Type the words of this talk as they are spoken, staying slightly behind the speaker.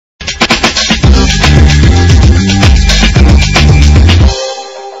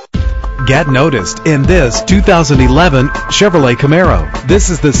Get noticed in this 2011 Chevrolet Camaro. This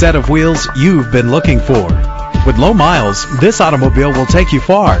is the set of wheels you've been looking for. With low miles, this automobile will take you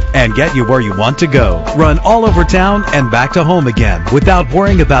far and get you where you want to go. Run all over town and back to home again without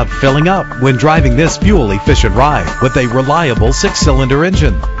worrying about filling up when driving this fuel-efficient ride with a reliable 6-cylinder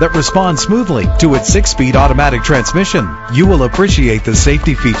engine that responds smoothly to its 6-speed automatic transmission. You will appreciate the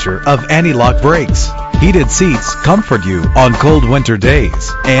safety feature of anti-lock brakes. Heated seats comfort you on cold winter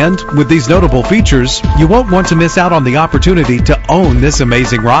days. And with these notable features, you won't want to miss out on the opportunity to own this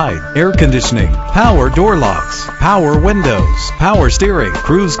amazing ride. Air conditioning, power door locks, power windows, power steering,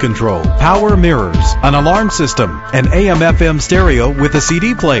 cruise control, power mirrors, an alarm system, an AM/FM stereo with a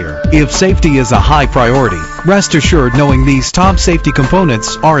CD player. If safety is a high priority, rest assured knowing these top safety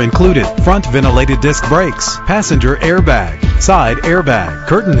components are included: front ventilated disc brakes, passenger airbag, side airbag,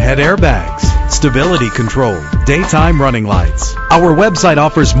 curtain head airbags, stability control, daytime running lights. Our website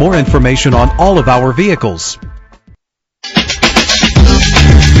offers more information on all of our vehicles.